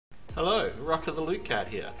Hello, Rocker the Loot Cat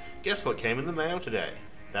here. Guess what came in the mail today?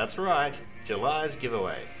 That's right, July's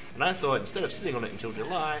giveaway. And I thought instead of sitting on it until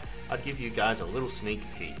July, I'd give you guys a little sneak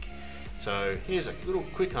peek. So here's a little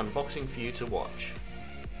quick unboxing for you to watch.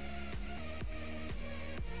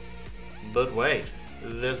 But wait,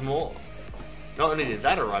 there's more. Not only did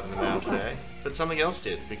that arrive in the mail today, but something else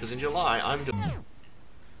did, because in July I'm doing...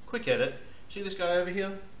 Quick edit, see this guy over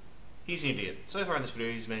here? He's an idiot. So far in this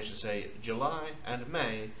video he's managed to say July and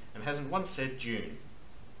May and hasn't once said June.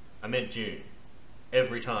 I meant June.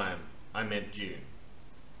 Every time I meant June.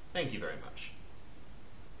 Thank you very much.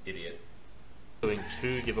 Idiot. Doing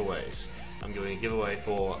two giveaways. I'm doing a giveaway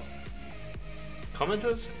for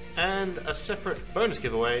commenters and a separate bonus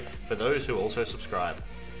giveaway for those who also subscribe.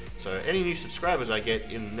 So any new subscribers I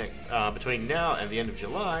get in between now and the end of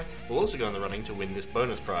July will also go in the running to win this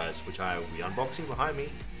bonus prize, which I will be unboxing behind me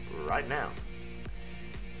right now.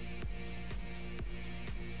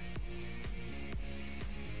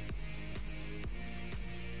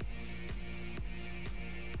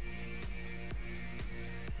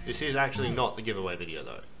 This is actually not the giveaway video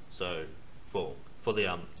though. So for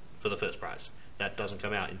the first prize, that doesn't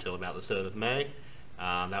come out until about the 3rd of May.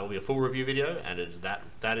 That will be a full review video, and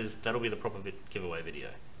that'll be the proper giveaway video.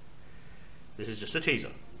 This is just a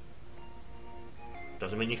teaser.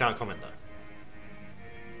 Doesn't mean you can't comment though.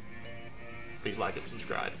 Please like and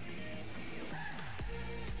subscribe.